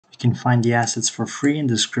can find the assets for free in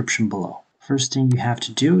the description below. First thing you have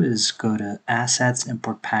to do is go to Assets,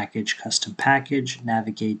 Import Package, Custom Package,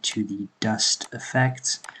 navigate to the Dust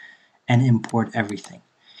Effects, and import everything.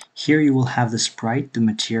 Here you will have the sprite, the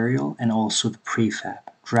material, and also the prefab.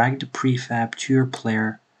 Drag the prefab to your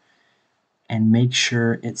player and make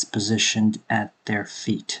sure it's positioned at their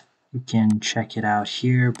feet. You can check it out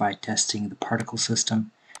here by testing the particle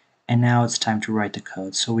system. And now it's time to write the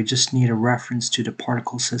code. So we just need a reference to the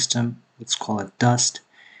particle system. Let's call it dust.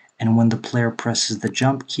 And when the player presses the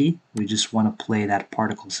jump key, we just want to play that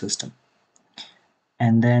particle system.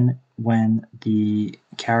 And then when the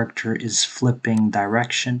character is flipping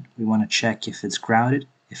direction, we want to check if it's grounded.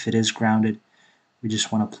 If it is grounded, we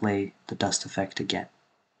just want to play the dust effect again.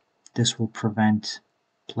 This will prevent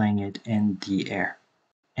playing it in the air.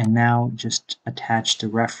 And now just attach the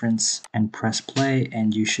reference and press play,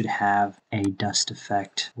 and you should have a dust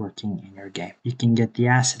effect working in your game. You can get the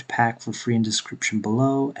asset pack for free in the description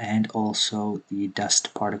below, and also the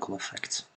dust particle effects.